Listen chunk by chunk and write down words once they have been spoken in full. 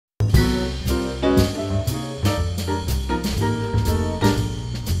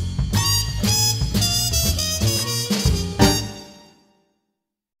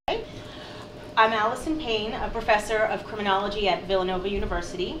I'm Allison Payne, a professor of criminology at Villanova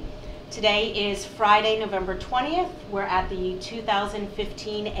University. Today is Friday, November 20th. We're at the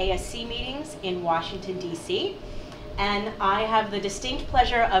 2015 ASC meetings in Washington, D.C. And I have the distinct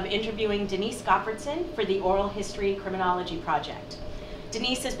pleasure of interviewing Denise Gottfredson for the Oral History Criminology Project.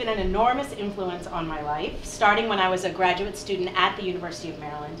 Denise has been an enormous influence on my life, starting when I was a graduate student at the University of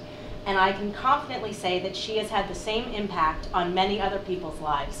Maryland. And I can confidently say that she has had the same impact on many other people's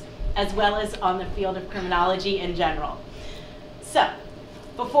lives, as well as on the field of criminology in general. So,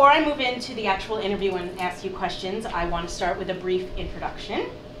 before I move into the actual interview and ask you questions, I want to start with a brief introduction.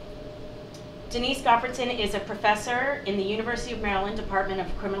 Denise Gottfredson is a professor in the University of Maryland Department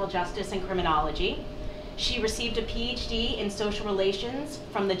of Criminal Justice and Criminology. She received a PhD in social relations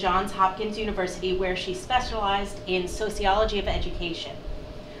from the Johns Hopkins University, where she specialized in sociology of education.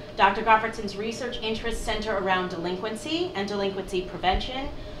 Dr. Gottfredson's research interests center around delinquency and delinquency prevention,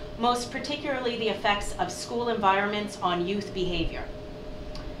 most particularly the effects of school environments on youth behavior.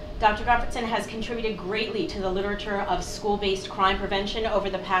 Dr. Gottfredson has contributed greatly to the literature of school-based crime prevention over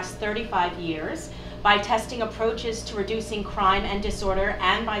the past 35 years by testing approaches to reducing crime and disorder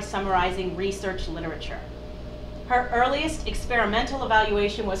and by summarizing research literature. Her earliest experimental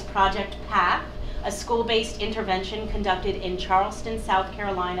evaluation was Project PATH, a school-based intervention conducted in Charleston, South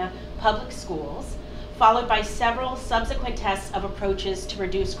Carolina public schools, followed by several subsequent tests of approaches to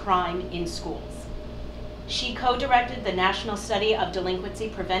reduce crime in schools. She co-directed the National Study of Delinquency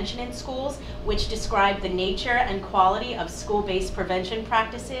Prevention in Schools, which described the nature and quality of school-based prevention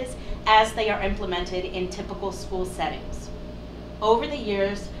practices as they are implemented in typical school settings. Over the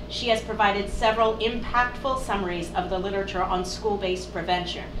years, she has provided several impactful summaries of the literature on school-based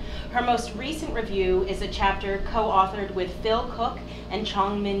prevention. Her most recent review is a chapter co-authored with Phil Cook and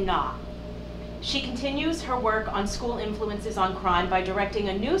Chong-Min Na. She continues her work on school influences on crime by directing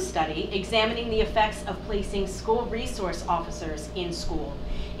a new study examining the effects of placing school resource officers in school,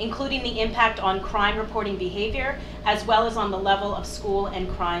 including the impact on crime reporting behavior, as well as on the level of school and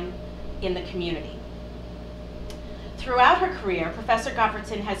crime in the community. Throughout her career, Professor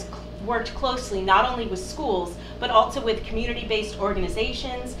Gottfredson has worked closely not only with schools, but also with community-based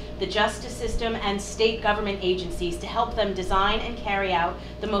organizations, the justice system, and state government agencies to help them design and carry out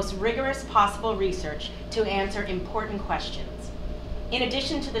the most rigorous possible research to answer important questions. In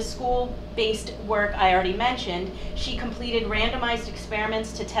addition to the school-based work I already mentioned, she completed randomized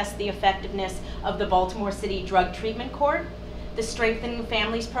experiments to test the effectiveness of the Baltimore City Drug Treatment Court, the Strengthening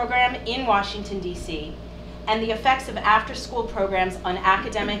Families Program in Washington, D.C., and the effects of after-school programs on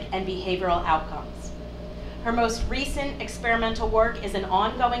academic and behavioral outcomes. Her most recent experimental work is an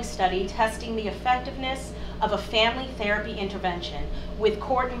ongoing study testing the effectiveness of a family therapy intervention with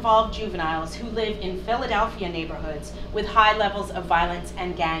court-involved juveniles who live in Philadelphia neighborhoods with high levels of violence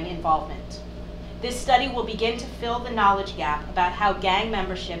and gang involvement. This study will begin to fill the knowledge gap about how gang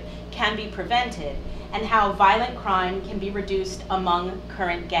membership can be prevented and how violent crime can be reduced among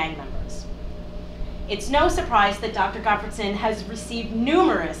current gang members. It's no surprise that Dr. Gottfredson has received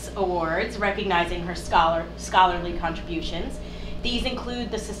numerous awards recognizing her scholarly contributions. These include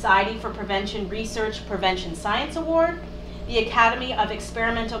the Society for Prevention Research Prevention Science Award, the Academy of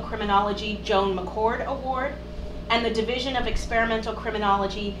Experimental Criminology Joan McCord Award, and the Division of Experimental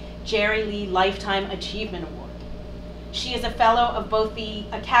Criminology Jerry Lee Lifetime Achievement Award. She is a fellow of both the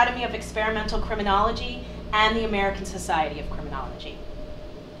Academy of Experimental Criminology and the American Society of Criminology.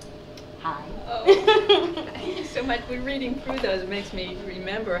 Hi. Oh, thank you so much. We're reading through those. It makes me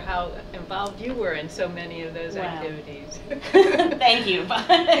remember how involved you were in so many of those activities. Thank you.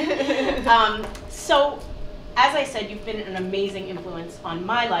 So, as I said, you've been an amazing influence on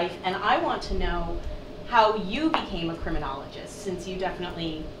my life, and I want to know how you became a criminologist, since you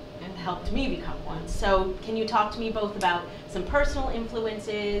definitely helped me become one. So, can you talk to me both about some personal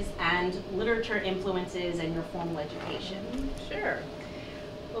influences and literature influences and your formal education? Sure.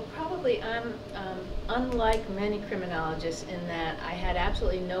 Well, probably I'm unlike many criminologists in that I had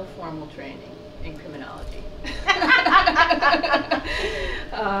absolutely no formal training in criminology. I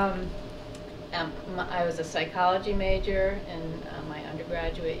was a psychology major in my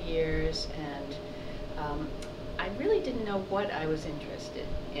undergraduate years, and I really didn't know what I was interested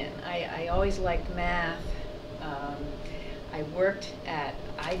in. I always liked math. I worked at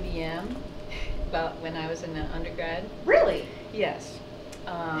IBM when I was in the undergrad. Really? Yes.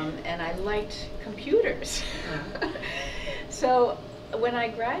 And I liked computers. So when I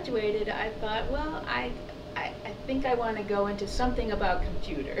graduated, I thought, well, I think I want to go into something about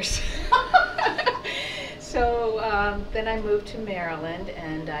computers. So then I moved to Maryland,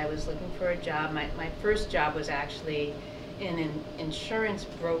 and I was looking for a job. My first job was actually in an insurance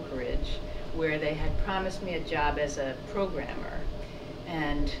brokerage where they had promised me a job as a programmer.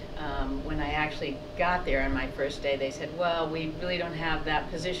 And when I actually got there on my first day, they said, well, we really don't have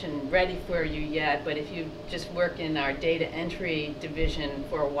that position ready for you yet, but if you just work in our data entry division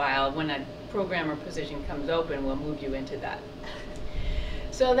for a while, when a programmer position comes open, we'll move you into that.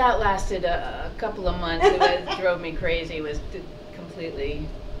 So that lasted a couple of months. It drove me crazy. It was completely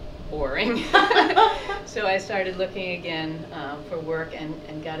boring. So I started looking again for work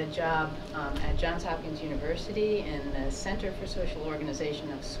and got a job at Johns Hopkins University in the Center for Social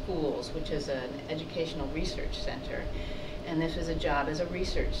Organization of Schools, which is an educational research center. And this was a job as a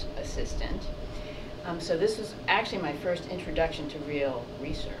research assistant. So this was actually my first introduction to real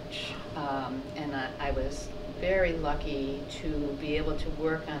research. And I was very lucky to be able to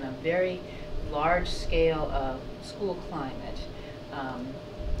work on a very large scale of school climate.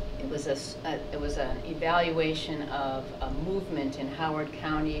 It was an evaluation of a movement in Howard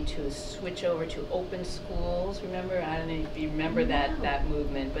County to switch over to open schools. Remember? I don't know if you remember that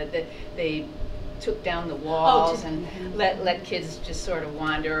movement, but they took down the walls and let kids just sort of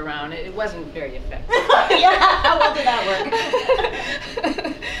wander around. It wasn't very effective. Yeah, how well did that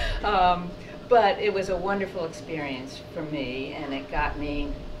work? But it was a wonderful experience for me, and it got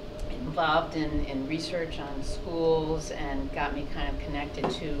me involved in research on schools and got me kind of connected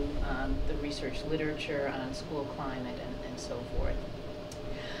to the research literature on school climate and so forth.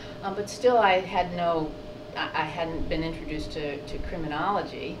 But still I hadn't been introduced to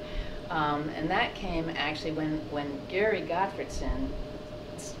criminology, and that came actually when Gary Gottfredson,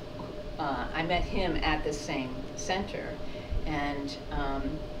 I met him at the same center, and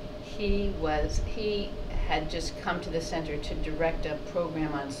he had just come to the center to direct a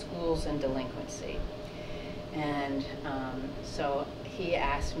program on schools and delinquency. And so he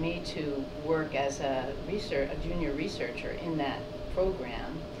asked me to work as a junior researcher in that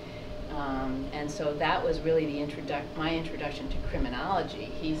program. And so that was really my introduction to criminology.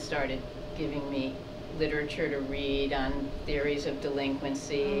 He started giving me literature to read on theories of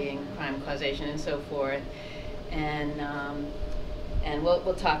delinquency and crime causation and so forth. And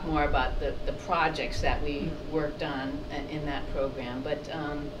we'll talk more about the projects that we worked on in that program. But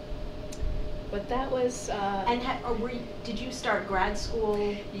that was. Did you start grad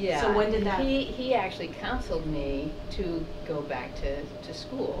schow? Yeah. So when did that? He actually counseled me to go back to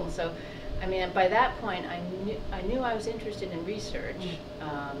school. So, I mean, by that point, I knew I was interested in research,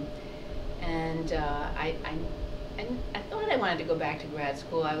 and I thought I wanted to go back to grad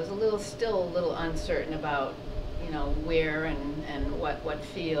school. I was still a little uncertain about, where and what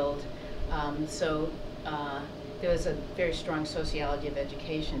field. So there was a very strong sociology of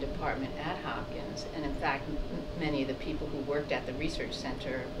education department at Hopkins, and in fact many of the people who worked at the research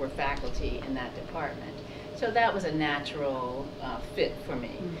center were faculty in that department. So that was a natural fit for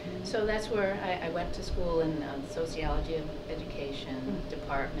me. So that's where I went to school in sociology of education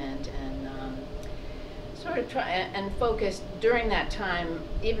department, and sort of try and focus during that time,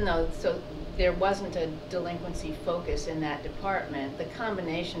 even though there wasn't a delinquency focus in that department. The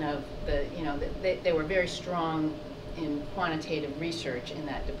combination of they were very strong in quantitative research in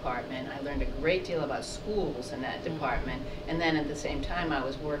that department. I learned a great deal about schools in that department, and then at the same time I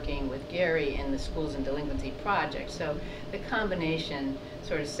was working with Gary in the schools and delinquency project. So the combination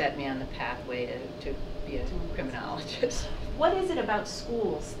sort of set me on the pathway to be a criminologist. What is it about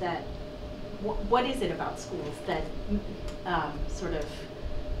schools that sort of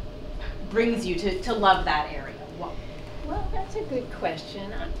brings you to love that area? Well, that's a good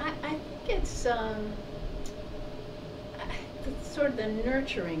question. I think it's sort of the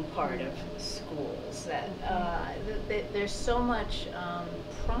nurturing part of schools, that there's so much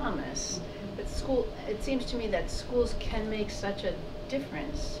promise. That it seems to me that schools can make such a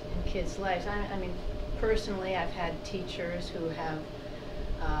difference in kids' lives. I mean, personally, I've had teachers who have,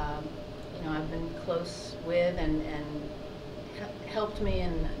 I've been close with and helped me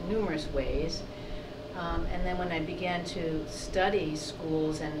in numerous ways. And then when I began to study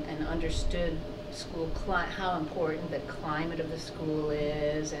schools and understood how important the climate of the school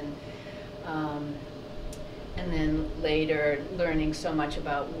is, and then later learning so much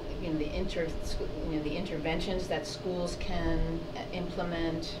about the interventions that schools can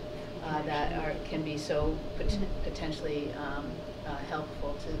implement that can be so potentially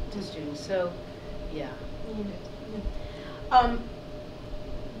helpful to students. So, yeah.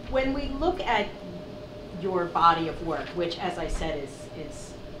 When we look at your body of work, which, as I said,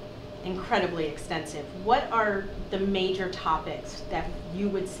 is incredibly extensive, what are the major topics that you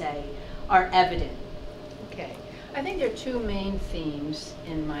would say are evident? Okay. I think there are two main themes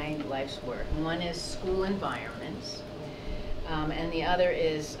in my life's work. One is school environments, and the other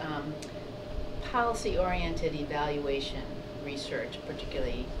is policy-oriented evaluation research,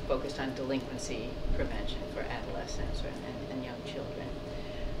 particularly focused on delinquency prevention for adolescents and young children.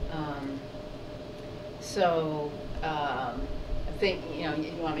 I think,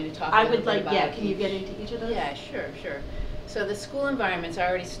 you want me to talk a little bit about yeah, can you get into each of those? Yeah, sure. So the school environments, I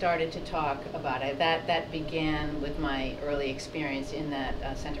already started to talk about it. That began with my early experience in that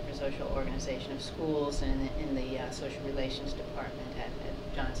Center for Social Organization of Schools and in the Social Relations Department at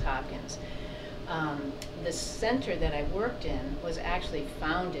Johns Hopkins. The center that I worked in was actually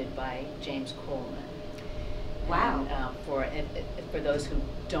founded by James Coleman. Wow. And, for those who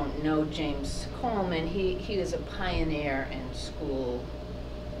don't know James Coleman, he was a pioneer in school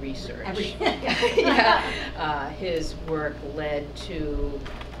research. Yeah. His work led to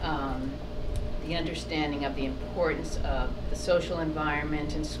the understanding of the importance of the social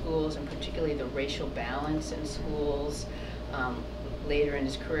environment in schools, and particularly the racial balance in schools. Later in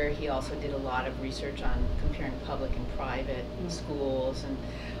his career, he also did a lot of research on comparing public and private schools. And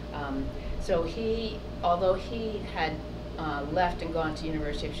so although he had left and gone to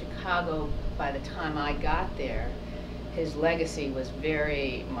University of Chicago by the time I got there, his legacy was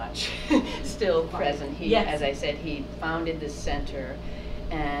very much still present. As I said, he founded this center,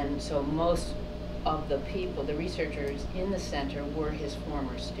 and so most of the people, the researchers in the center, were his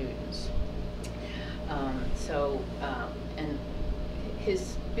former students. And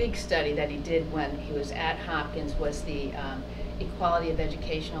his big study that he did when he was at Hopkins was the Equality of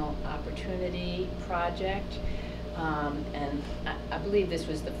Educational Opportunity Project. And I believe this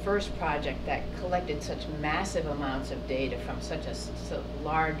was the first project that collected such massive amounts of data from such a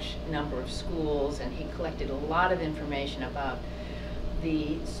large number of schools, and he collected a lot of information about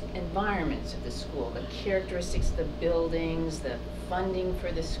the environments of the school, the characteristics of the buildings, the funding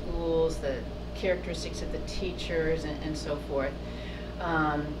for the schools, the characteristics of the teachers, and so forth.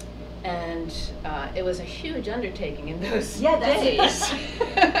 It was a huge undertaking in those days.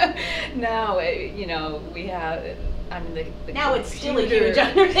 Now, we have, the now it's still a huge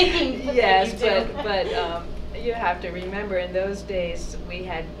undertaking. Yes, but you have to remember, in those days we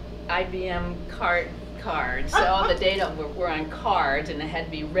had IBM cards. So all the data were on cards, and it had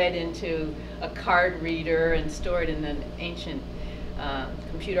to be read into a card reader and stored in an ancient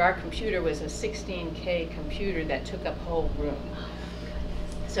computer. Our computer was a 16K computer that took up a whole room.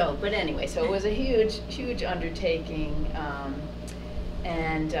 But anyway, so it was a huge undertaking.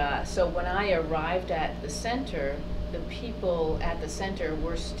 So when I arrived at the center, the people at the center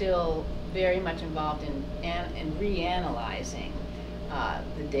were still very much involved in reanalyzing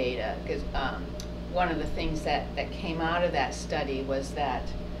the data, because one of the things that came out of that study was that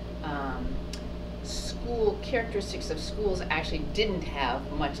school characteristics of schools actually didn't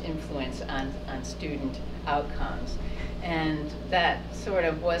have much influence on student outcomes. And that sort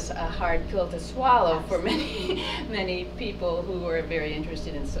of was a hard pill to swallow for many people who were very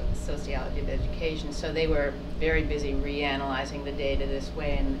interested in sociology of education. So they were very busy reanalyzing the data this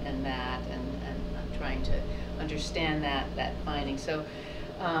way and that, and trying to understand that finding. So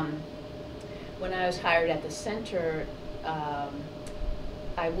when I was hired at the center,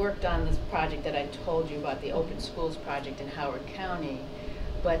 I worked on this project that I told you about, the Open Schools Project in Howard County,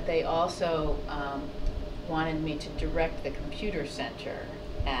 but they also wanted me to direct the computer center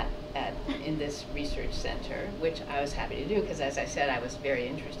in this research center, which I was happy to do, because as I said, I was very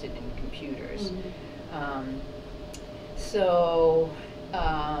interested in computers.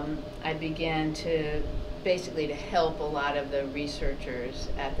 I began to basically to help a lot of the researchers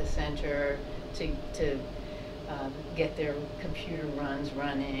at the center to get their computer runs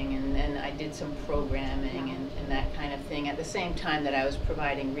running, and I did some programming and that kind of thing, at the same time that I was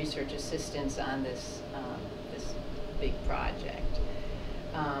providing research assistance on this big project.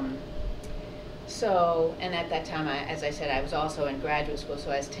 And at that time, as I said, I was also in graduate school,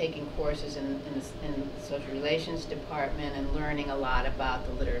 so I was taking courses in the Social Relations Department and learning a lot about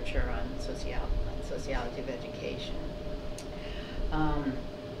the literature on sociology of education.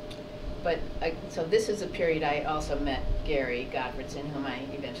 So this is a period I also met Gary Gottfredson, whom I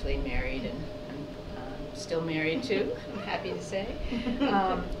eventually married, and I'm still married to, I'm happy to say.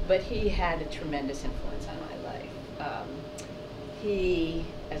 But he had a tremendous influence on my life. He,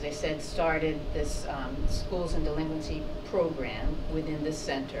 as I said, started this schools and delinquency program within the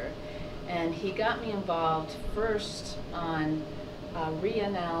center, and he got me involved first on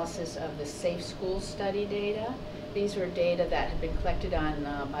reanalysis of the Safe Schools Study data. These were data that had been collected on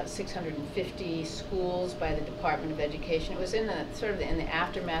about 650 schools by the Department of Education. It was in the in the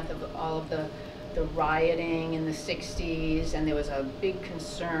aftermath of all of the rioting in the 60s, and there was a big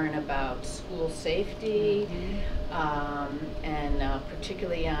concern about school safety, and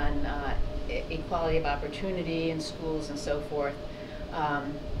particularly on equality of opportunity in schools and so forth.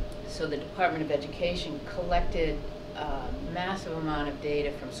 So the Department of Education collected a massive amount of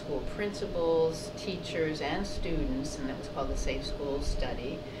data from school principals, teachers, and students, and that was called the Safe Schools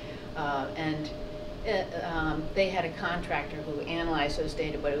Study. They had a contractor who analyzed those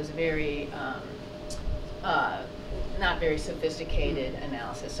data, but it was very not very sophisticated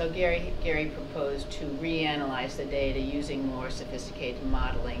analysis. So Gary proposed to reanalyze the data using more sophisticated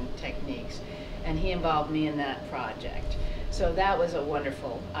modeling techniques, and he involved me in that project. So that was a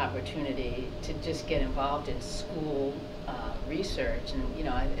wonderful opportunity to just get involved in school research, and you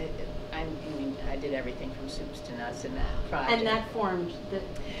know, I mean, I did everything from soups to nuts in that project. And that formed the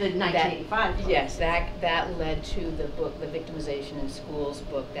 1985 project. Yes, that led to the book, the Victimization in Schools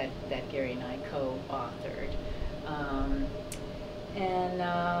book that Gary and I co-authored.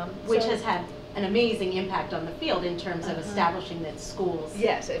 Which has had an amazing impact on the field in terms of establishing that schools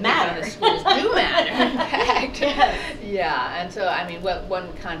matter. Schools do matter, in fact. Yes. Yeah, and so, I mean,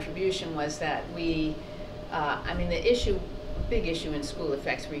 one contribution was that we, I mean, the big issue in school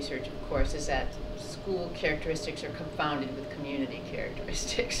effects research, of course, is that school characteristics are confounded with community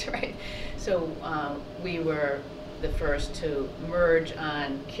characteristics, right? So we were the first to merge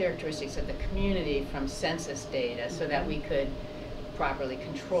on characteristics of the community from census data so that we could properly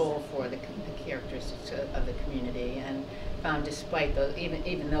control for the characteristics of the community, and found despite those,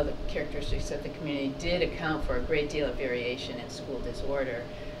 even though the characteristics of the community did account for a great deal of variation in school disorder,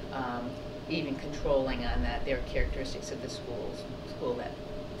 even controlling on that, there are characteristics of the school that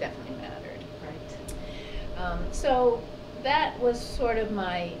definitely mattered. Right. So that was sort of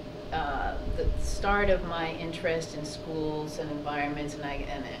my the start of my interest in schools and environments,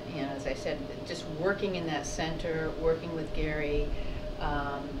 and you know, as I said, just working in that center, working with Gary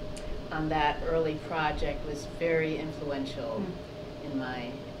on that early project was very influential in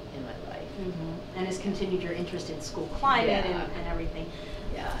my life. And has continued your interest in school climate and everything.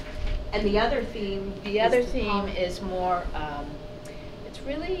 Yeah. And the other theme. Is more. It's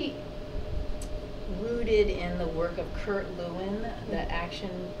really rooted in the work of Kurt Lewin, the action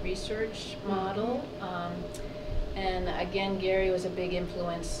research model. And again, Gary was a big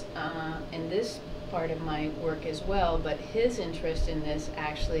influence in this part of my work as well, but his interest in this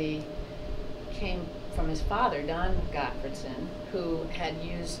actually came from his father, Don Gottfredson, who had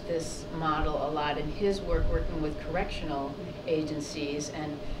used this model a lot in his work working with correctional agencies,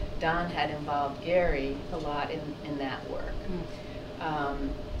 and Don had involved Gary a lot in that work.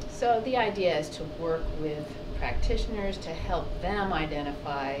 So the idea is to work with practitioners to help them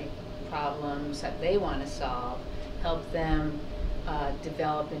identify problems that they want to solve, help them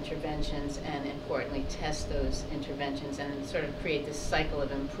develop interventions, and importantly test those interventions and sort of create this cycle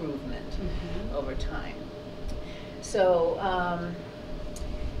of improvement over time. So,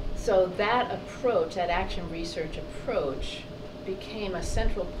 so that approach, that action research approach, became a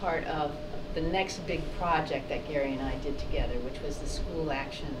central part of the next big project that Gary and I did together, which was the School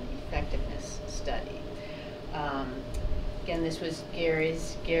Action Effectiveness Study. Again, this was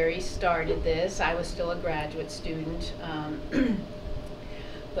Gary started this. I was still a graduate student,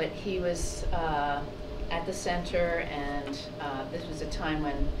 but he was at the center, and this was a time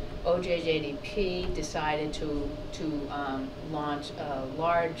when OJJDP decided to launch a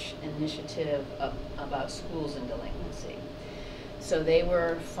large initiative about schools and delinquency. So they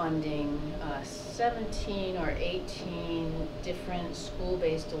were funding 17 or 18 different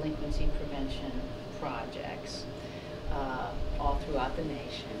school-based delinquency prevention projects all throughout the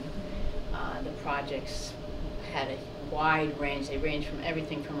nation. The projects had a wide range. They ranged from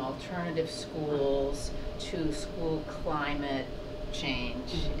everything from alternative schools to school climate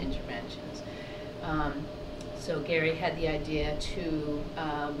change interventions. So Gary had the idea to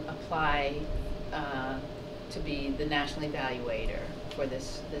apply to be the national evaluator for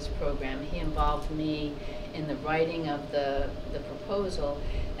this program. He involved me in the writing of the proposal,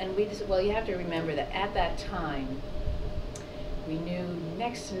 and we just, well, you have to remember that at that time we knew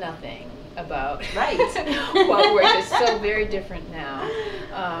next to nothing about what works. It's so very different now.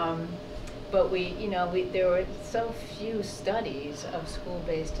 But there were so few studies of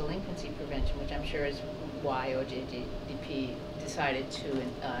school-based delinquency prevention, which I'm sure is why OJDP decided to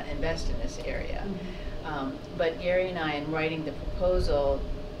invest in this area. But Gary and I, in writing the proposal,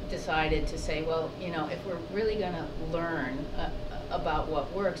 decided to say, well, if we're really going to learn about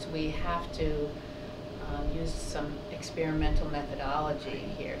what works, we have to use some experimental methodology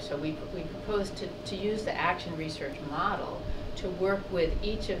here. So we proposed to use the action research model to work with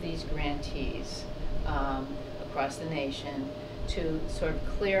each of these grantees across the nation to sort of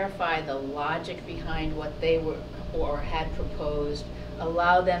clarify the logic behind what they were or had proposed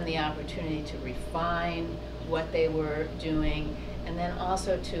allow them the opportunity to refine what they were doing, and then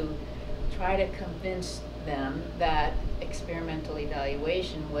also to try to convince them that experimental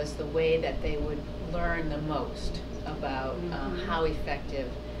evaluation was the way that they would learn the most about how effective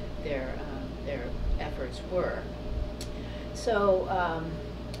their efforts were. So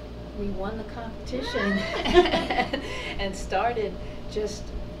we won the competition and started just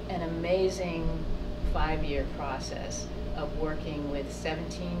an amazing 5-year process of working with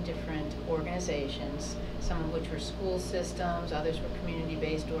 17 different organizations, some of which were school systems, others were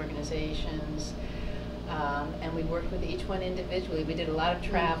community-based organizations, and we worked with each one individually. We did a lot of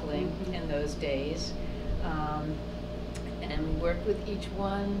traveling in those days, and we worked with each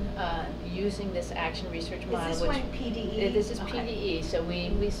one using this action research model. Is this one PDE? This is PDE. So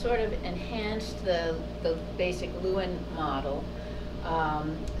we sort of enhanced the basic Lewin model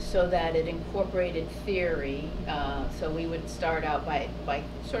so that it incorporated theory. So we would start out by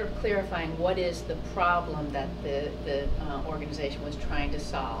sort of clarifying what is the problem that the organization was trying to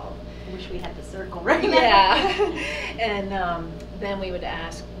solve. I wish we had the circle right now. Yeah. And then we would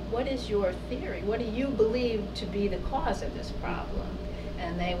ask, what is your theory? What do you believe to be the cause of this problem?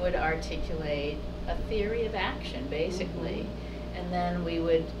 And they would articulate a theory of action, basically. And then we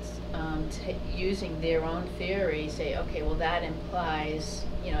would, using their own theory, say, okay, well that implies,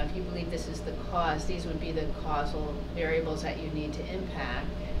 you know, if you believe this is the cause, these would be the causal variables that you need to impact.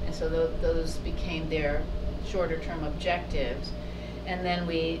 And so those became their shorter term objectives. And then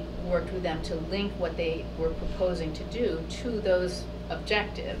we worked with them to link what they were proposing to do to those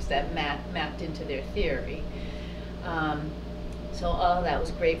objectives that mapped into their theory. So all of that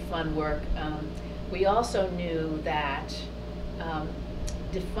was great fun work. We also knew that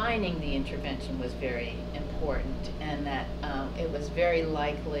defining the intervention was very important, and that it was very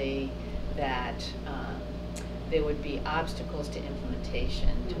likely that there would be obstacles to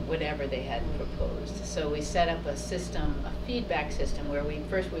implementation to whatever they had proposed. So we set up a system, a feedback system, where we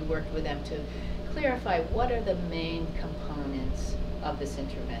worked with them to clarify what are the main components of this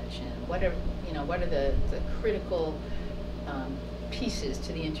intervention. What are the critical pieces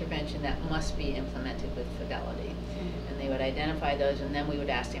to the intervention that must be implemented with fidelity. And they would identify those, and then we would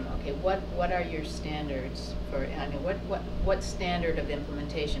ask them, okay, what are your standards for, I mean, what standard of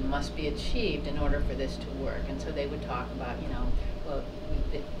implementation must be achieved in order for this to work? And so they would talk about, you know, well,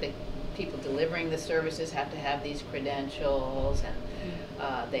 the people delivering the services have to have these credentials,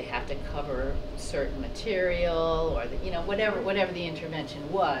 and they have to cover certain material, or you know, whatever the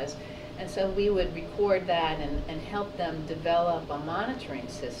intervention was. And so we would record that and help them develop a monitoring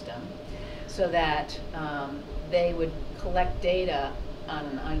system so that they would collect data on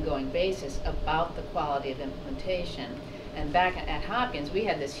an ongoing basis about the quality of implementation. And back at Hopkins, we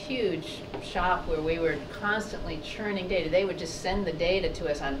had this huge shop where we were constantly churning data. They would just send the data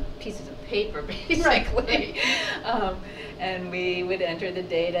to us on pieces of paper, basically. And we would enter the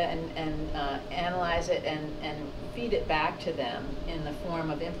data and analyze it and feed it back to them in the form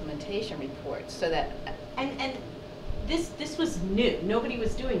of implementation reports, so that and this was new. Nobody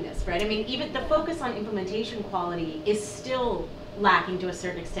was doing this, right? I mean, even the focus on implementation quality is still lacking to a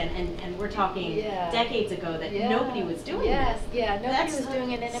certain extent, and we're talking decades ago that nobody was doing this. Yeah, nobody was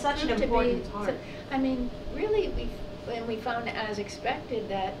doing it, and it such an proved important to be, part. I mean, really, we found, as expected,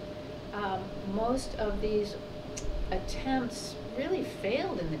 that most of these attempts really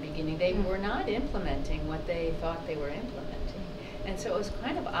failed in the beginning. They were not implementing what they thought they were implementing, and so it was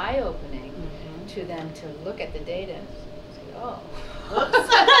kind of eye-opening to them to look at the data and say, oh.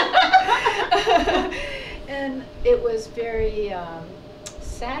 And it was very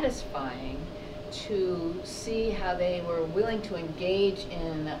satisfying to see how they were willing to engage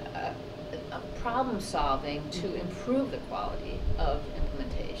in a problem solving to improve the quality of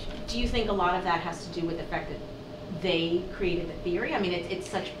implementation. Do you think a lot of that has to do with the fact that they created the theory? I mean, it's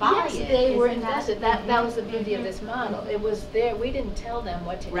such buy-in. Yes, they were invested. That was the beauty of this model. It was there. We didn't tell them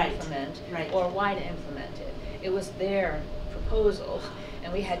what to implement or why to implement it. It was their proposal,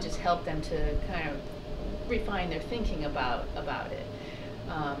 and we had just helped them to kind of refine their thinking about it.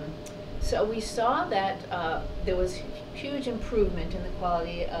 So we saw that there was huge improvement in the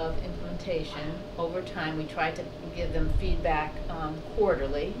quality of implementation over time. We tried to give them feedback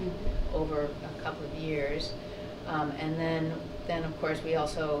quarterly over a couple of years. And then of course we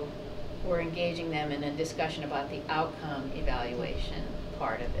also were engaging them in a discussion about the outcome evaluation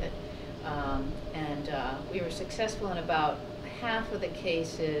part of it. And we were successful in about half of the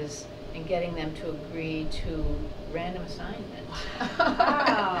cases in getting them to agree to random assignment.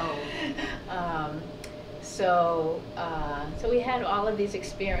 Wow. So we had all of these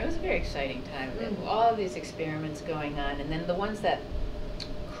experiments. It was a very exciting time. All of these experiments going on, and then the ones that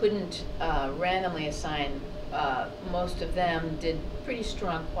couldn't randomly assign, most of them did pretty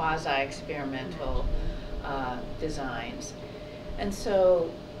strong quasi-experimental designs. And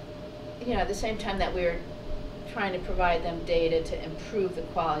so, you know, at the same time that we were trying to provide them data to improve the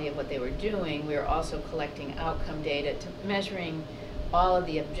quality of what they were doing, we were also collecting outcome data to measuring all of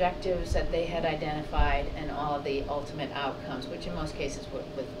the objectives that they had identified and all of the ultimate outcomes, which in most cases were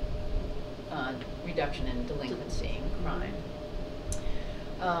with reduction in delinquency and crime.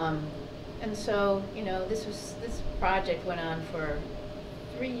 And so, you know, this project went on for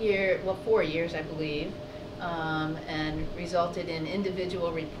 4 years, I believe, and resulted in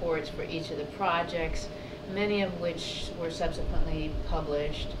individual reports for each of the projects, many of which were subsequently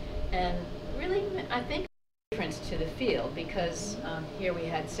published, and really, I think, a difference to the field, because here we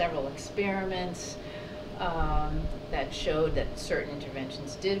had several experiments that showed that certain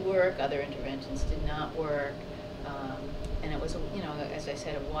interventions did work, other interventions did not work, and it was, you know, as I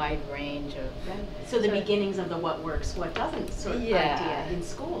said, a wide range of... So the beginnings of the what works, what doesn't sort of idea in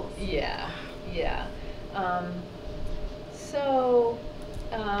schools. Yeah.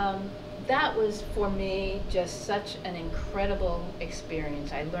 That was, for me, just such an incredible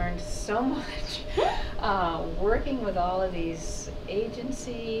experience. I learned so much working with all of these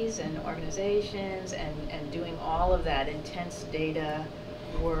agencies and organizations and doing all of that intense data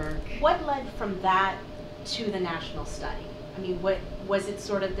work. What led from that to the national study? I mean, what was it,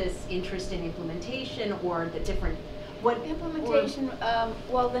 sort of this interest in implementation, or the different, what implementation?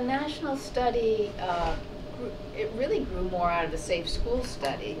 Well, the national study, it really grew more out of the Safe School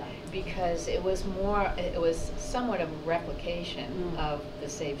study, because it was somewhat of a replication of the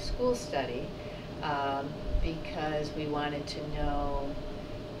Safe School study, because we wanted to know,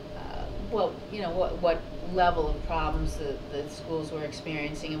 well, you know, what level of problems the schools were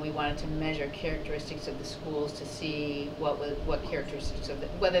experiencing, and we wanted to measure characteristics of the schools to see what characteristics of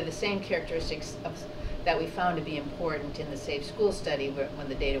whether the same characteristics that we found to be important in the Safe School study when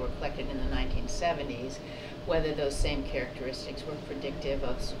the data were collected in the 1970s, whether those same characteristics were predictive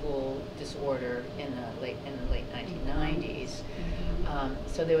of school disorder in the late 1990s.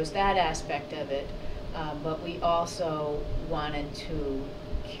 So there was that aspect of it, but we also wanted to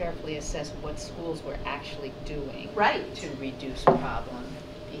carefully assess what schools were actually doing to reduce problem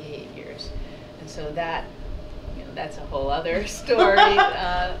behaviors. And so that, you know, that's a whole other story,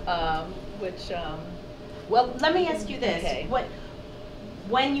 which... well, let me ask you this. Okay.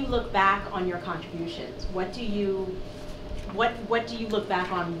 When you look back on your contributions, what do you look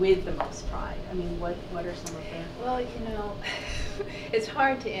back on with the most pride? I mean, what are some of them? Well, you know, it's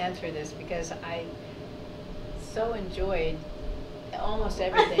hard to answer this because I so enjoyed almost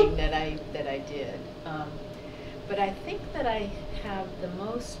everything that I did. But I think that I have the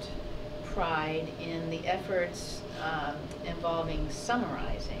most pride in the efforts involving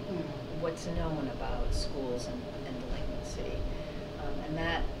summarizing what's known about schools and delinquency. And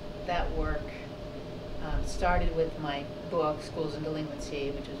that work started with my book, Schools and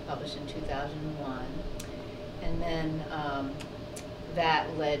Delinquency, which was published in 2001. And then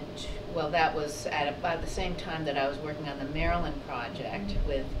that led to, well, that was at about the same time that I was working on the Maryland project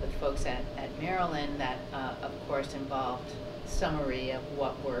with folks at Maryland that, of course, involved summary of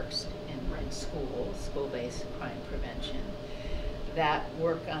what works in schools, school-based crime prevention. That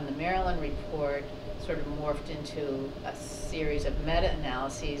work on the Maryland report sort of morphed into a series of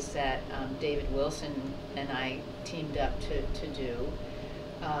meta-analyses that David Wilson and I teamed up to do.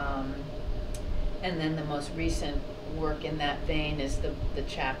 And then the most recent work in that vein is the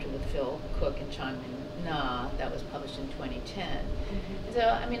chapter with Phil Cook and Changmin Na that was published in 2010. So,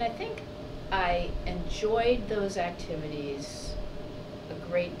 I mean, I think I enjoyed those activities a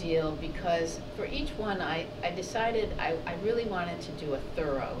great deal because for each one I decided I really wanted to do a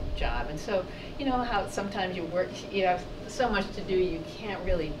thorough job. And so, you know how sometimes you have so much to do you can't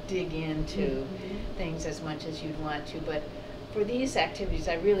really dig into things as much as you'd want to, but for these activities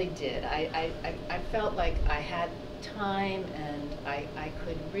I really did. I felt like I had time and I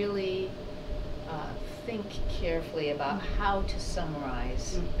could really think carefully about how to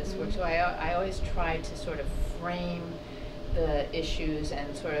summarize this work. So I always tried to sort of frame the issues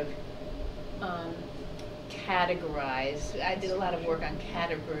and sort of categorize. I did a lot of work on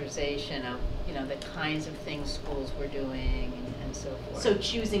categorization of, you know, the kinds of things schools were doing and so forth. So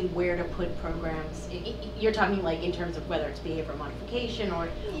choosing where to put programs, you're talking like in terms of whether it's behavior modification or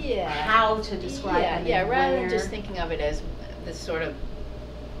how to describe them. Yeah, rather than just thinking of it as this sort of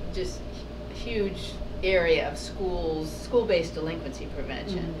just huge area of school-based delinquency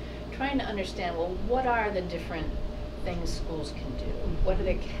prevention, trying to understand, well, what are the different things schools can do? What are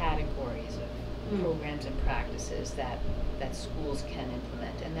the categories programs and practices that schools can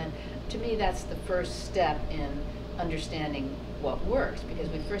implement. And then, to me, that's the first step in understanding what works, because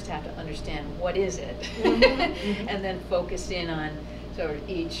we first have to understand what is it, and then focus in on sort of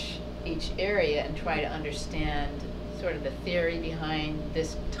each area and try to understand sort of the theory behind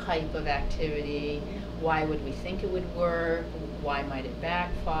this type of activity. Why would we think it would work? Why might it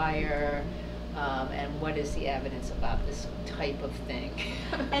backfire? And what is the evidence about this type of thing?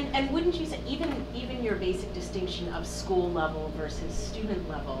 and wouldn't you say even your basic distinction of school level versus student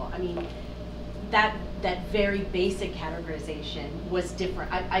level? I mean, that very basic categorization was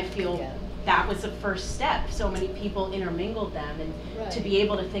different. I feel that was the first step. So many people intermingled them, and to be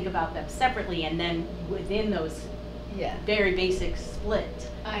able to think about them separately, and then within those very basic split.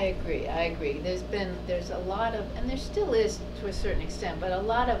 I agree. There's a lot of, and there still is to a certain extent, but a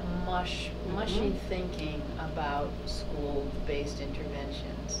lot of mushy thinking about school-based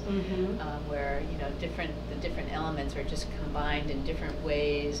interventions, where the different elements are just combined in different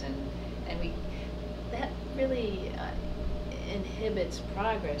ways, and that really inhibits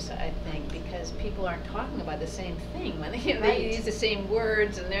progress, I think, because people aren't talking about the same thing when they use the same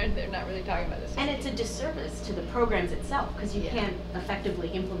words, and they're not really talking about the same thing. And it's a disservice to the programs itself, because you can't effectively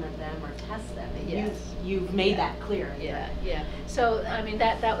implement them or test them. And you've made that clear. So I mean,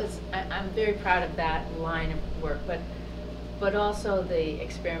 that was, I'm very proud of that line of work, but also the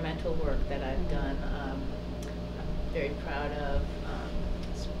experimental work that I've done. I'm very proud of.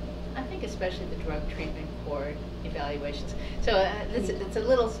 I think especially the drug treatment court evaluations. So it's a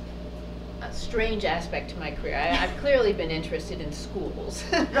little strange aspect to my career. I've clearly been interested in schools,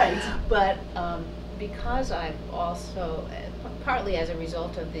 but because I've also, partly as a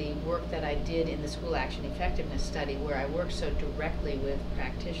result of the work that I did in the school action effectiveness study, where I worked so directly with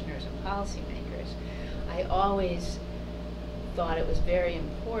practitioners and policymakers, I always thought it was very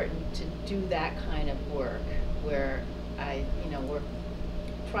important to do that kind of work, where I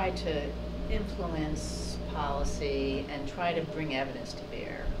try to influence policy and try to bring evidence to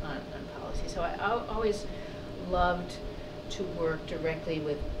bear on policy. So I always loved to work directly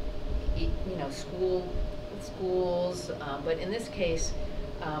with schools, but in this case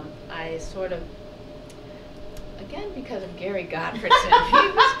I sort of, again because of Gary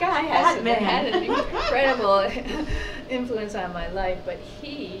Gottfredson, this guy had an incredible influence on my life, but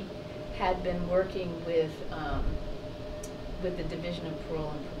he had been working with the Division of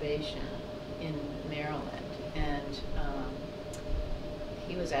Parole and Probation in Maryland, and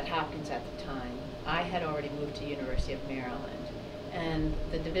he was at Hopkins at the time. I had already moved to University of Maryland, and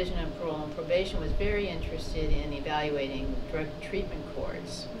the Division of Parole and Probation was very interested in evaluating drug treatment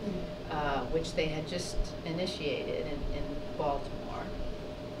courts, which they had just initiated in Baltimore.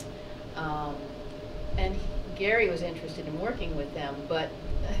 And Gary was interested in working with them, but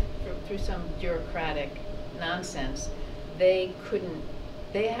through some bureaucratic nonsense, they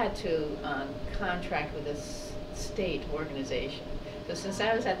had to contract with a state organization. So since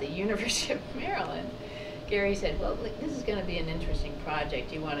I was at the University of Maryland, Gary said, well, this is going to be an interesting project.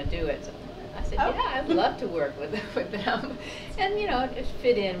 Do you want to do it? So I said, yeah, I'd love to work with them. And, it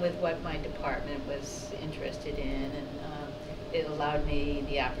fit in with what my department was interested in. And it allowed me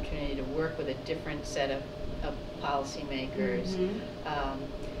the opportunity to work with a different set of policymakers.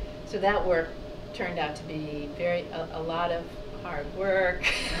 So that work turned out to be a lot of hard work.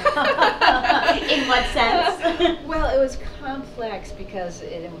 In what sense? Well, it was complex because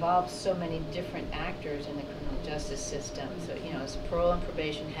it involved so many different actors in the criminal justice system. So, as Parole and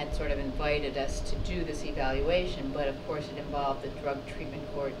Probation had sort of invited us to do this evaluation, but of course it involved the drug treatment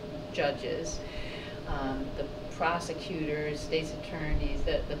court judges, the prosecutors, state's attorneys,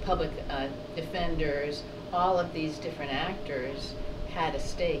 the public defenders. All of these different actors had a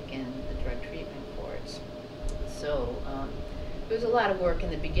stake in the drug treatment courts. So there was a lot of work in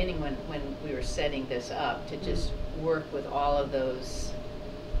the beginning when we were setting this up to just work with all of those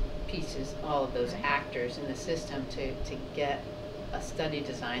pieces, all of those actors in the system to get a study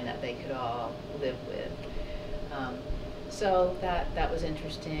design that they could all live with. So that was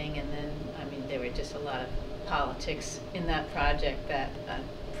interesting, and then there were just a lot of politics in that project that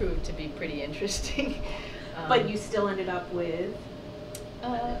proved to be pretty interesting. But you still ended up with?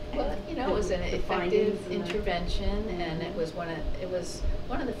 Well, it was an effective intervention, and it was one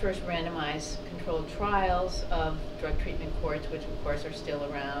of the first randomized controlled trials of drug treatment courts, which of course are still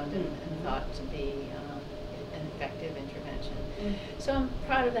around and thought to be an effective intervention. So I'm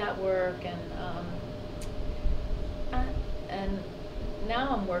proud of that work, and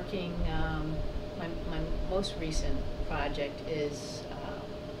now I'm working. My most recent project is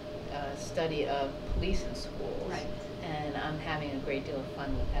a study of police in schools. And I'm having a great deal of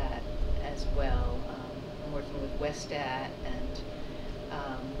fun with that as well. I'm working with Westat, and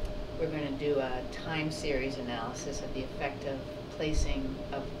we're going to do a time series analysis of the effect of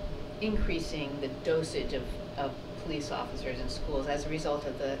increasing the dosage of police officers in schools as a result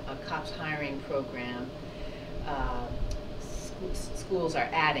of the COPS hiring program. Schools are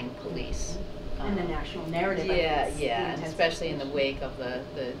adding police. And the national narrative. Yeah, and especially in the wake of the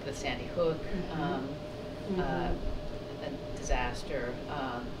Sandy Hook disaster.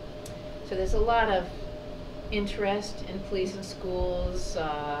 So there's a lot of interest in police and schools.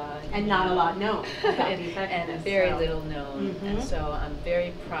 And not a lot known about the effectiveness. And very little known. And so I'm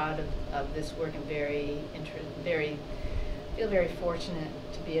very proud of this work and feel very fortunate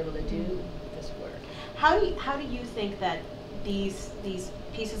to be able to do this work. How do you think that these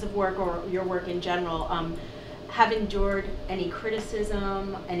pieces of work, or your work in general, have endured any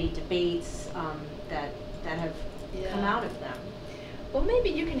criticism, any debates that have come out of them? Well, maybe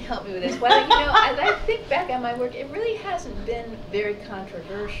you can help me with this. Well, as I think back on my work, it really hasn't been very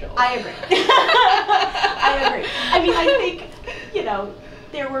controversial. I agree. I agree. I mean, I think,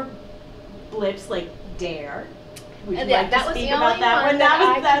 there were blips like DARE. Would you like to speak about that one?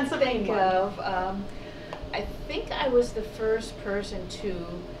 That's the thing of. I think I was the first person to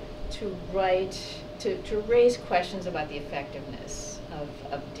raise questions about the effectiveness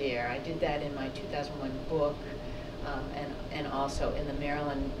of DARE. I did that in my 2001 book, and also in the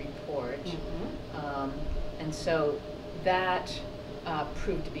Maryland report. And so that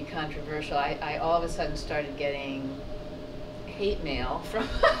proved to be controversial. I all of a sudden started getting hate mail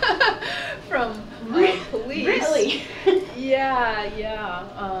from police. Really? Yeah.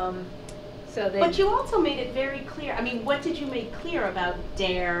 But you also made it very clear. I mean, what did you make clear about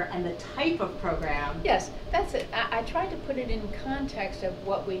DARE and the type of program? Yes, that's it. I tried to put it in context of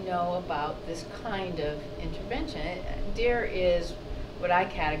what we know about this kind of intervention. DARE is what I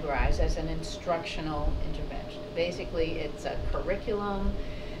categorize as an instructional intervention. Basically, it's a curriculum.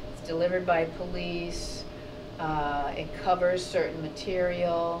 It's delivered by police. It covers certain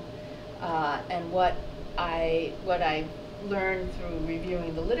material. And what I learned through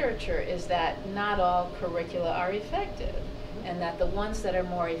reviewing the literature is that not all curricula are effective, and that the ones that are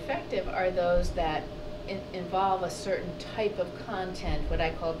more effective are those that involve a certain type of content, what I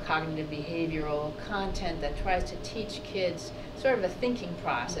call cognitive behavioral content, that tries to teach kids sort of a thinking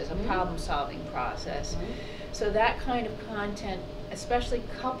process, a problem-solving process. So that kind of content, especially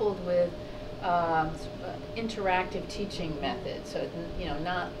coupled with interactive teaching methods, so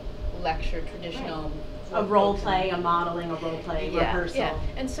not lecture traditional. Right. A role play, a modeling, a role play, rehearsal. Yeah.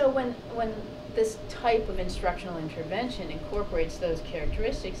 And so when this type of instructional intervention incorporates those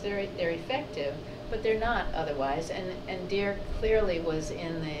characteristics, they're effective, but they're not otherwise. And DARE clearly was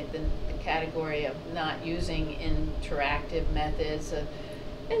in the category of not using interactive methods.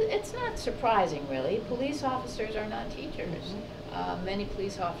 It's not surprising, really. Police officers are not teachers. Many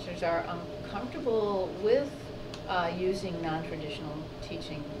police officers are uncomfortable with using non-traditional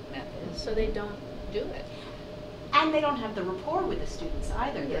teaching methods, so they don't do it. And they don't have the rapport with the students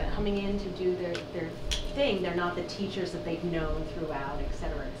either. They're coming in to do their thing. They're not the teachers that they've known throughout, et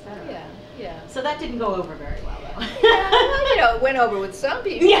cetera, et cetera. Yeah. So that didn't go over very well, though. It went over with some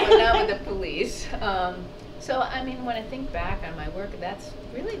people, but not with the police. So, I mean, when I think back on my work, that's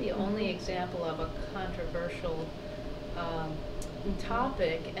really the only example of a controversial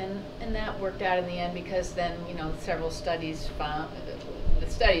topic, and that worked out in the end, because then, several studies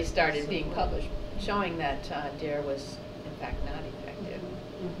started being published showing that DARE was in fact not effective.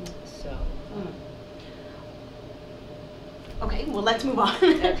 So okay, well, let's move on.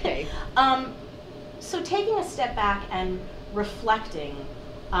 Okay. So taking a step back and reflecting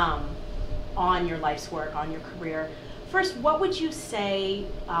on your life's work, on your career, first, what would you say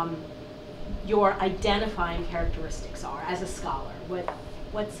your identifying characteristics are as a scholar?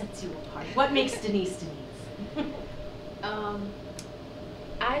 What sets you apart? What makes Denise Denise?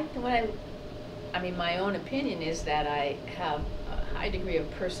 My own opinion is that I have a high degree of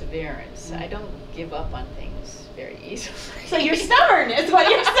perseverance. I don't give up on things very easily. So you're stubborn, is what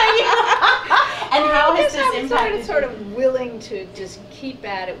you're saying. And how has this impacted? I'm sort of willing to just keep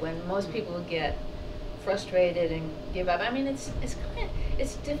at it when most people get frustrated and give up. I mean, it's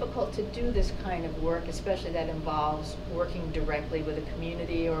difficult to do this kind of work, especially that involves working directly with a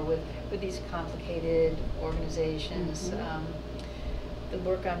community or with these complicated organizations. The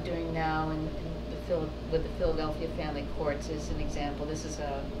work I'm doing now with the Philadelphia Family Courts is an example. This is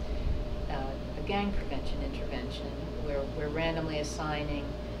a gang prevention intervention where we're randomly assigning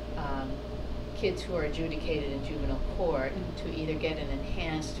kids who are adjudicated in juvenile court to either get an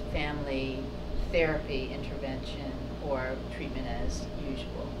enhanced family therapy intervention or treatment as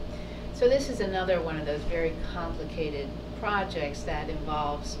usual. So this is another one of those very complicated projects that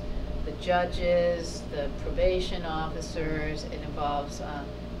involves the judges, the probation officers. It involves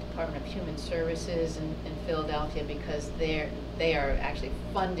Department of Human Services in Philadelphia, because they are actually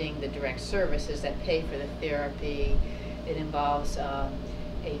funding the direct services that pay for the therapy. It involves a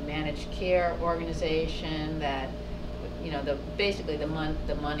managed care organization that, you know, basically the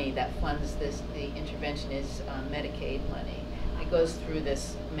money that funds the intervention is Medicaid money. It goes through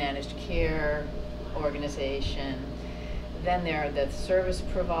this managed care organization. Then there are the service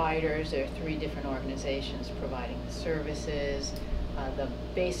providers. There are 3 different organizations providing the services. The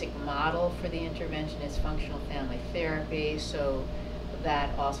basic model for the intervention is functional family therapy, so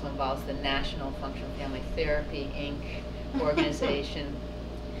that also involves the National Functional Family Therapy, Inc. organization.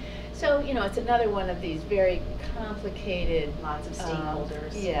 So, you know, it's another one of these very complicated... Lots of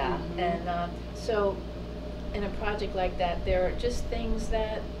stakeholders. Yeah, mm-hmm. And so in a project like that, there are just things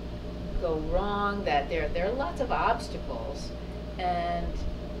that go wrong, that there are lots of obstacles. And,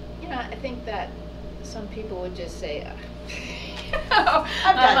 you know, I think that some people would just say,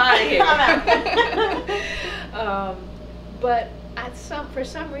 I'm out of here. I'm out. But for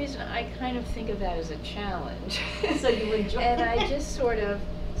some reason, I kind of think of that as a challenge. So you enjoy it. And I just sort of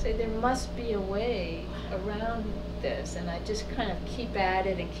say there must be a way around this, and I just kind of keep at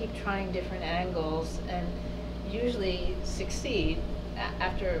it and keep trying different angles, and usually succeed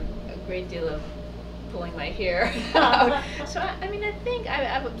after a great deal of pulling my hair out. So I mean, I think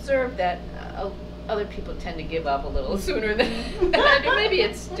I've observed that other people tend to give up a little sooner than I do. Maybe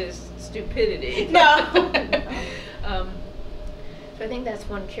it's just stupidity. No. So I think that's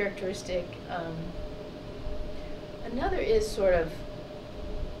one characteristic. Another is sort of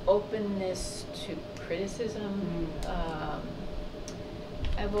openness to criticism.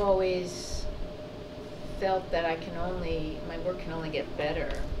 I've always felt that my work can only get better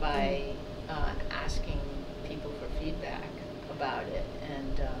by asking people for feedback about it.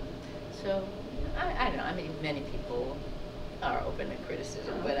 And so, I don't know, I mean, many people are open to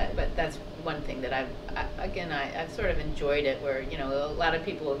criticism, but that's one thing that I've sort of enjoyed it, where, you know, a lot of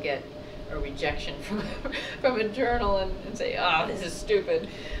people will get a rejection from a journal and say, oh, this is stupid.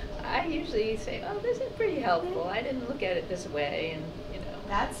 I usually say, oh, this is pretty helpful. I didn't look at it this way, and, you know.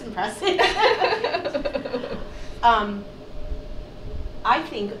 That's impressive. I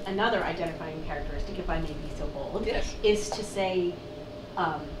think another identifying characteristic, if I may be so bold, yes, is to say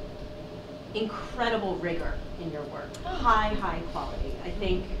incredible rigor in your work, high quality. I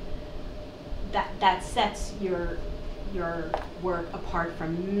think that sets your work apart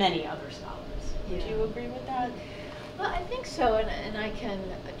from many other scholars. Would you agree with that? Well, I think so, and I can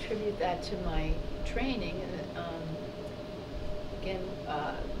attribute that to my training. Again,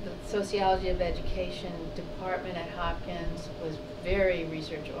 the Sociology of Education department at Hopkins was very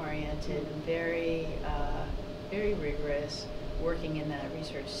research-oriented, very rigorous, working in that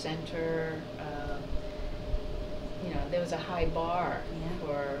research center. You know, there was a high bar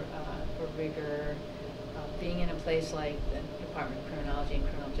for rigor. Being in a place like the Department of Criminology and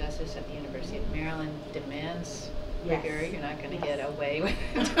Criminal Justice at the University of Maryland demands rigor. You're not going to get away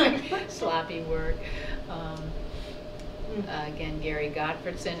with doing sloppy work. Again, Denise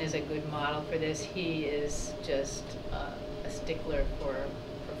Gottfredson is a good model for this. He is just a stickler for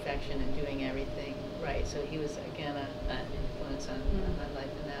perfection and doing everything right. So he was, again, an influence on my life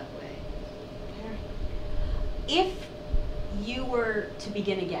in that way. If you were to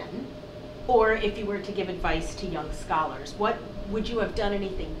begin again, or if you were to give advice to young scholars, what would you have done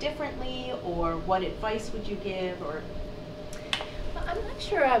anything differently, or what advice would you give? Or well, I'm not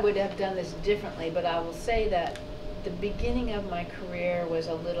sure I would have done this differently, but I will say that the beginning of my career was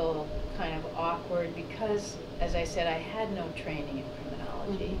a little kind of awkward because, as I said, I had no training in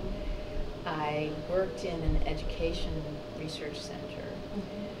criminology. I worked in an education research center.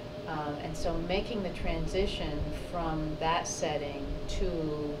 And so making the transition from that setting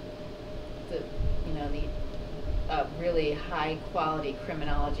to the really high quality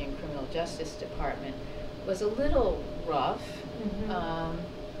criminology and criminal justice department was a little rough.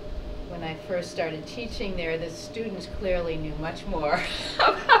 When I first started teaching there, the students clearly knew much more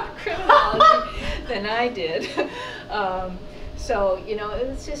about criminology than I did. So, you know, it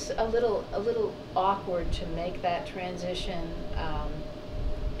was just a little awkward to make that transition.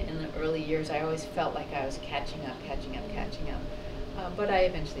 In the early years, I always felt like I was catching up. But I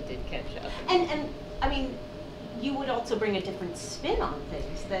eventually did catch up. And I mean, you would also bring a different spin on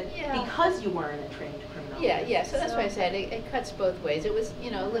things that Yeah. because you weren't a trained criminologist. Yeah, so that's why I said it cuts both ways. It was,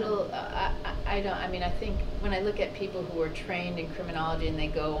 a little, I think when I look at people who are trained in criminology and they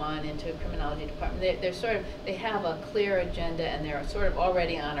go on into a criminology department, they're sort of, they have a clear agenda and they're sort of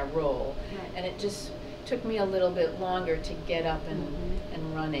already on a roll. Right. And it just took me a little bit longer to get up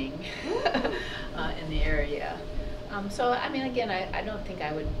and running in the area. So, I mean, again, I don't think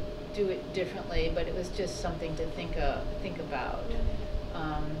I would do it differently, but it was just something to think about.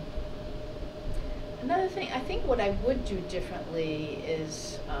 Another thing, I think what I would do differently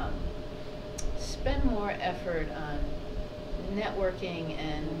is spend more effort on networking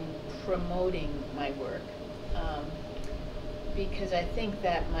and promoting my work, because I think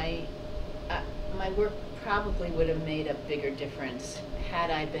that my work probably would have made a bigger difference had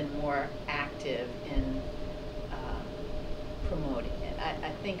I been more active in promoting it.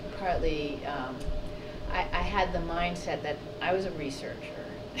 I think partly I had the mindset that I was a researcher.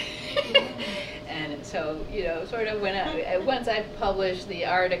 And so, sort of when once I published the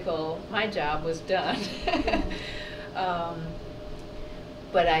article, my job was done.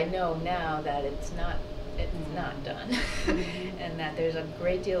 But I know now that it's not done, and that there's a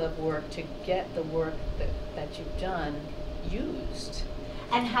great deal of work to get the work that you've done used.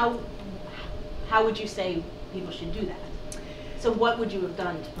 And how would you say people should do that? So what would you have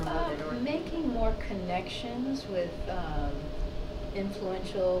done to promote it? Or Making more connections with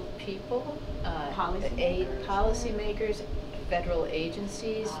influential people, policymakers, federal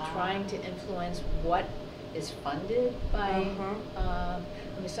agencies, trying to influence what is funded by. I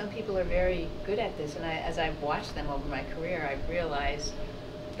mean, some people are very good at this, and as I've watched them over my career, I've realized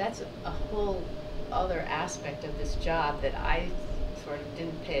that's a whole other aspect of this job that I sort of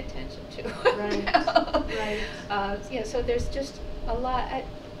didn't pay attention to. Right. So there's just a lot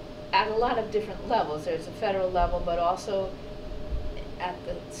at a lot of different levels. There's a federal level, but also at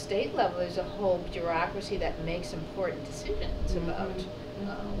the state level, there's a whole bureaucracy that makes important decisions about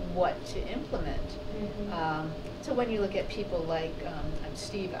what to implement. So when you look at people like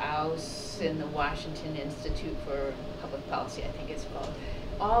Steve Aus in the Washington Institute for Public Policy, I think it's called,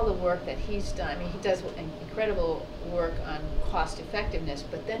 all the work that he's done, I mean, he does incredible work on cost effectiveness,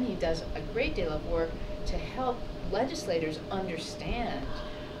 but then he does a great deal of work to help legislators understand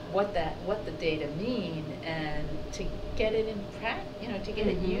what the data mean and to get it in to get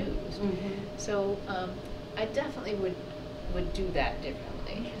it used. So I definitely would do that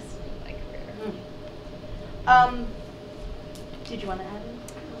differently in my career. Did you want to add anything?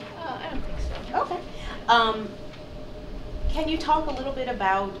 I don't think so. Okay. Can you talk a little bit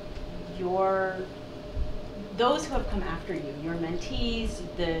about those who have come after you, your mentees,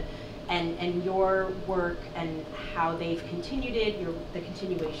 and your work and how they've continued it, the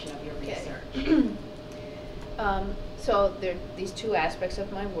continuation of your research? So there are these two aspects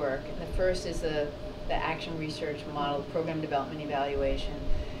of my work. And the first is the action research model, program development evaluation,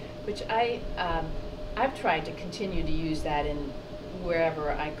 which I've tried to continue to use that in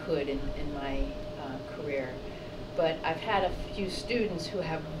wherever I could in my career. But I've had a few students who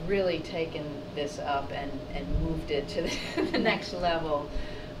have really taken this up and moved it to the next level.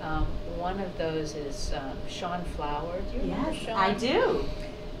 One of those is Sean Flower. Do you remember Sean? I do.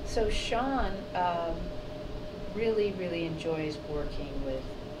 So Sean really, really enjoys working with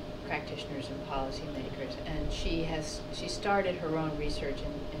practitioners and policymakers, and she started her own research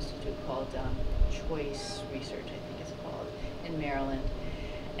institute called Choice Research, I think it's called, in Maryland.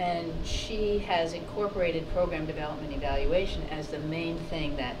 And she has incorporated program development evaluation as the main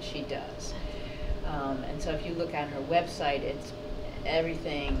thing that she does. And so if you look on her website, it's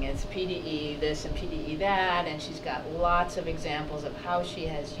everything. It's PDE this and PDE that, and she's got lots of examples of how she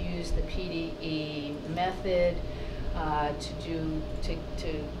has used the PDE method to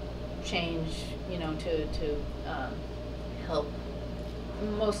change, to help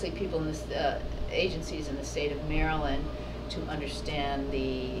mostly people in the agencies in the state of Maryland to understand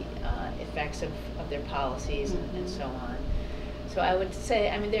the effects of their policies and so on. So I would say,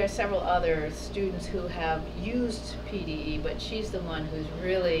 I mean, there are several other students who have used PDE, but she's the one who's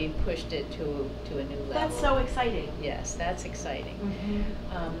really pushed it to a new level. That's so exciting. Yes, that's exciting.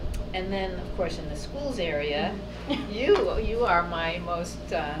 And then, of course, in the schools area, you are my most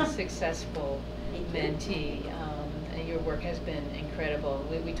successful mentee. Your work has been incredible.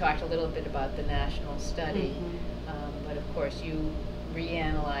 We talked a little bit about the national study, but of course you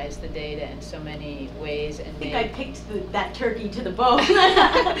reanalyze the data in so many ways. And I think I picked that turkey to the bone.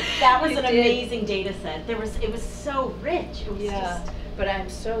 That was an amazing data set. It was so rich. It was just... But I'm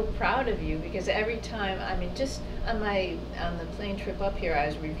so proud of you because every time, I mean, just on the plane trip up here, I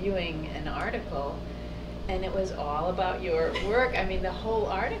was reviewing an article, And it was all about your work. I mean, the whole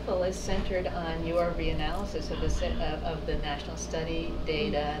article is centered on your reanalysis of the national study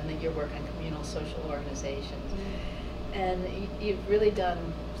data and your work on communal social organizations. And you've really done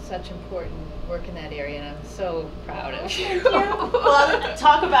such important work in that area, and I'm so proud of you. Well,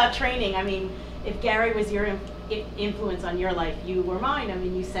 talk about training. I mean, if Gary was your influence on your life, you were mine. I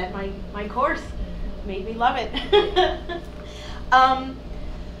mean, you set my course, made me love it.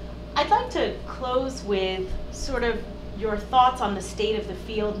 I'd like to close with sort of your thoughts on the state of the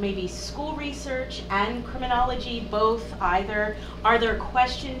field, maybe school research and criminology, both either. Are there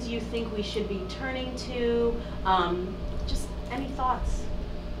questions you think we should be turning to? Just any thoughts?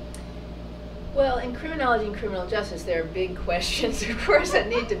 Well, in criminology and criminal justice, there are big questions, of course, that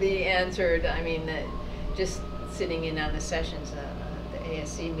need to be answered. I mean, just sitting in on the sessions, the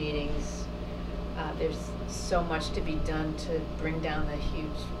ASC meetings, there's so much to be done to bring down the huge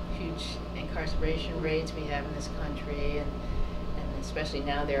incarceration rates we have in this country, and especially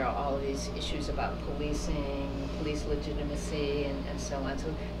now there are all of these issues about policing, police legitimacy, and so on.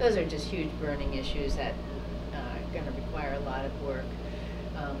 So those are just huge burning issues that are going to require a lot of work.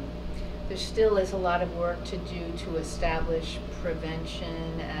 There still is a lot of work to do to establish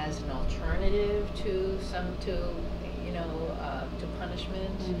prevention as an alternative to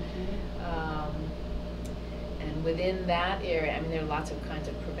punishment. And within that area, I mean, there are lots of kinds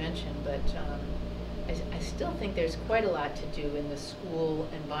of prevention, but I still think there's quite a lot to do in the school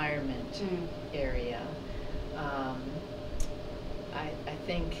environment area. I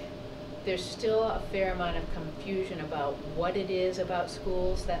think there's still a fair amount of confusion about what it is about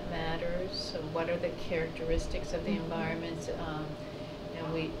schools that matters. So what are the characteristics of the environments?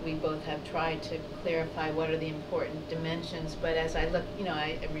 And we both have tried to clarify what are the important dimensions, but as I look,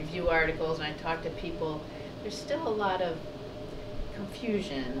 I review articles and I talk to people, there's still a lot of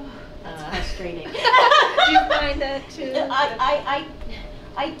confusion. That's frustrating. Do you find that too?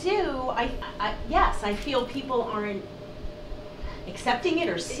 I do. Yes, I feel people aren't accepting it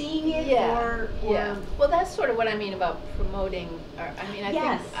or seeing it, or well, that's sort of what I mean about promoting. I mean, I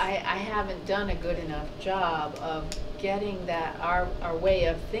yes. think I haven't done a good enough job of getting that our way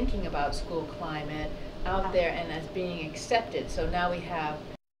of thinking about school climate out there and as being accepted. So now we have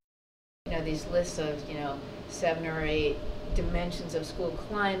these lists of 7 or 8 dimensions of school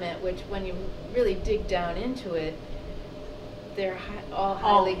climate, which when you really dig down into it, they're all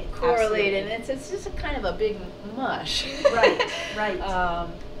highly correlated, and it's just a kind of a big mush. Right.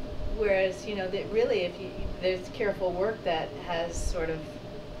 Whereas that really, there's careful work that has sort of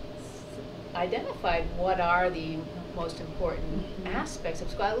identified what are the most important aspects of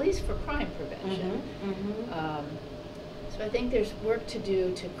school, at least for crime prevention. So I think there's work to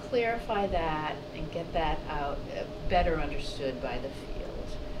do to clarify that and get that out, better understood by the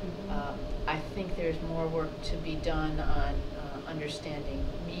field. I think there's more work to be done on understanding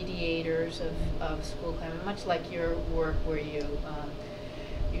mediators of school climate, much like your work where you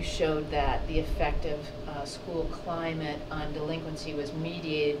showed that the effect of school climate on delinquency was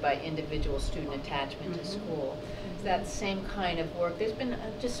mediated by individual student attachment to school. So that same kind of work, there's been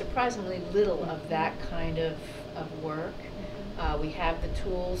just surprisingly little of that kind of work. We have the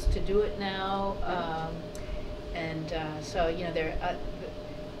tools to do it now, so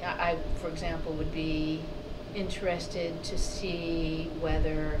I, for example, would be interested to see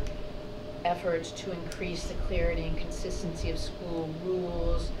whether efforts to increase the clarity and consistency of school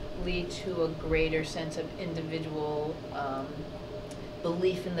rules lead to a greater sense of individual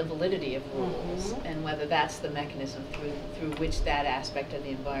belief in the validity of rules, and whether that's the mechanism through which that aspect of the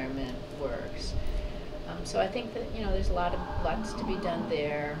environment works. So I think that there's lots to be done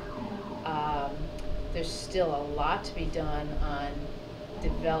there. There's still a lot to be done on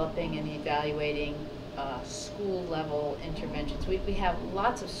developing and evaluating school-level interventions. We have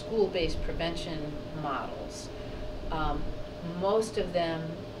lots of school-based prevention models. Most of them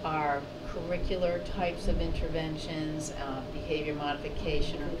are curricular types of interventions, behavior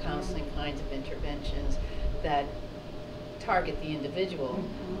modification or counseling kinds of interventions that target the individual,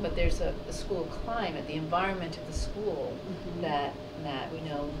 but there's a school climate, the environment of the school that we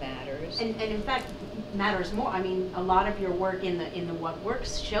know matters. And in fact, matters more. I mean, a lot of your work in the What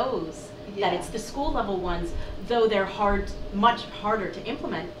Works shows that it's the school level ones, though they're much harder to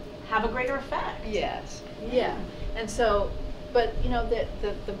implement, have a greater effect. Yes. Yeah. And so, but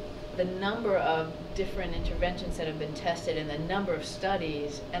the number of different interventions that have been tested and the number of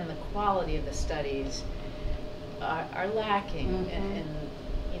studies and the quality of the studies are lacking in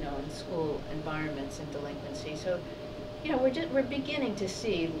school environments and delinquency. So you know, we're beginning to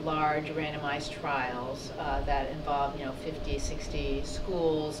see large randomized trials that involve, you know, 50, 60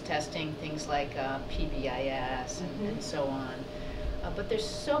 schools testing things like PBIS and so on. But there's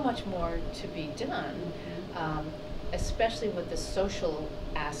so much more to be done, especially with the social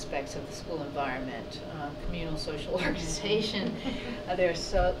aspects of the school environment, communal social organization. There are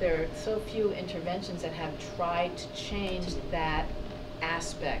so few interventions that have tried to change that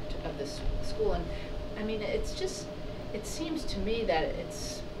aspect of the school. And I mean, it's just, it seems to me that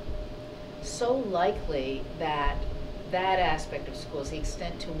it's so likely that that aspect of school is the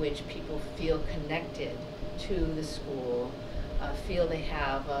extent to which people feel connected to the school, feel they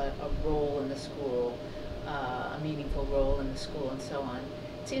have a role in the school, a meaningful role in the school, and so on.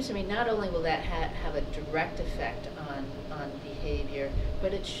 It seems to me not only will that have a direct effect on behavior,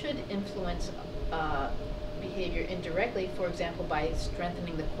 but it should influence behavior indirectly, for example, by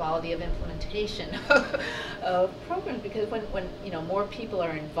strengthening the quality of implementation of programs. Because when you know, more people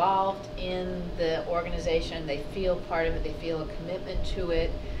are involved in the organization, they feel part of it, they feel a commitment to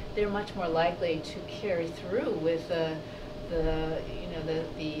it, they're much more likely to carry through with the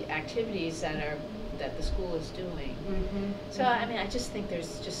activities that the school is doing. So I mean, I just think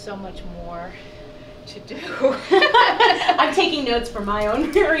there's just so much more to do. I'm taking notes for my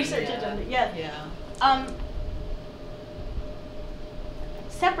own research agenda. Yeah.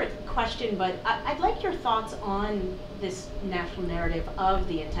 Separate question, but I'd like your thoughts on this national narrative of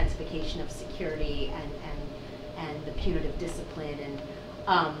the intensification of security and the punitive discipline, and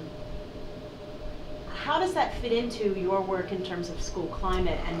how does that fit into your work in terms of school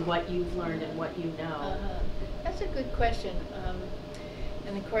climate and what you've learned and what you know? That's a good question.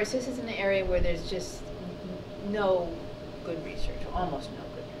 And of course, this is an area where there's just no good research, almost no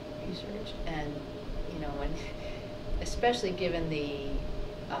good research. And, you know, especially given the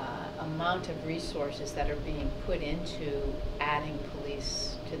amount of resources that are being put into adding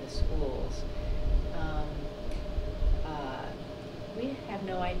police to the schools, we have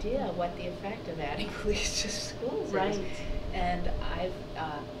no idea what the effect of adding police to schools is. And I've,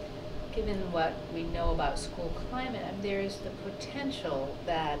 given what we know about school climate, there's the potential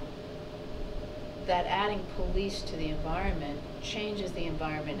that adding police to the environment changes the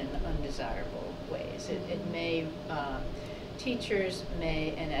environment in undesirable ways. It may, teachers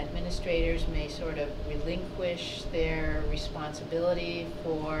may and administrators may sort of relinquish their responsibility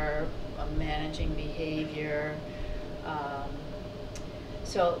for managing behavior.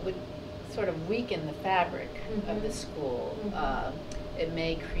 So it would sort of weaken the fabric of the school. It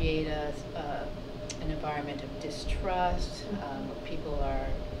may create an environment of distrust. People are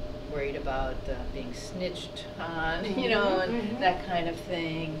worried about being snitched on, you know, and that kind of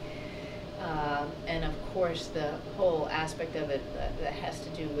thing. And of course, the whole aspect of it that has to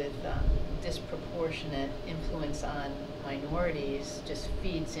do with disproportionate influence on minorities just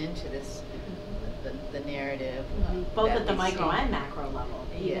feeds into this, the narrative. Both at the micro and macro level,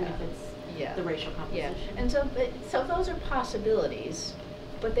 even if it's the racial composition. And so those are possibilities,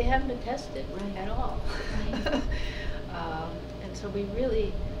 but they haven't been tested at all. And so we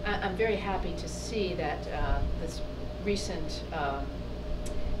really, I'm very happy to see that this recent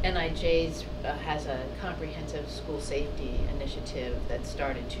NIJ's has a comprehensive school safety initiative that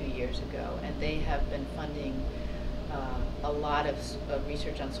started 2 years ago, and they have been funding a lot of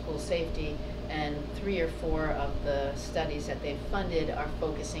research on school safety, and 3 or 4 of the studies that they've funded are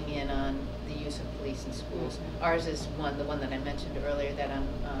focusing in on the use of police in schools. Ours is the one that I mentioned earlier that I'm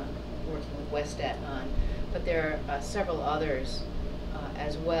working with Westat on, but there are several others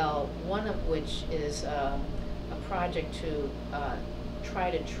as well, one of which is a project to try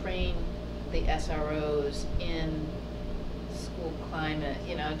to train the SROs in school climate,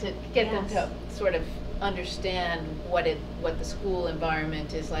 you know, to get them to sort of understand what the school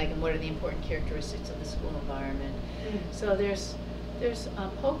environment is like and what are the important characteristics of the school environment. So there's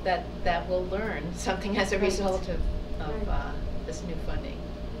hope that we'll learn something as a result of this new funding.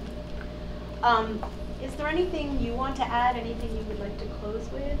 Is there anything you want to add? Anything you would like to close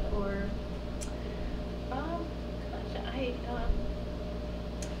with, or?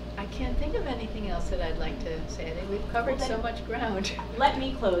 I can't think of anything else that I'd like to say. I think we've covered so much ground. Let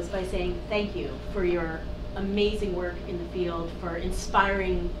me close by saying thank you for your amazing work in the field, for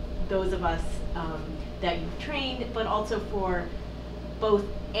inspiring those of us that you've trained, but also for both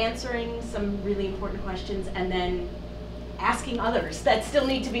answering some really important questions and then asking others that still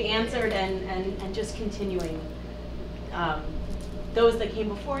need to be answered, and just continuing those that came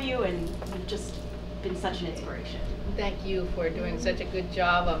before you, and you've just been such an inspiration. Thank you for doing such a good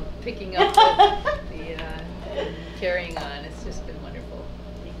job of picking up the carrying on. It's just been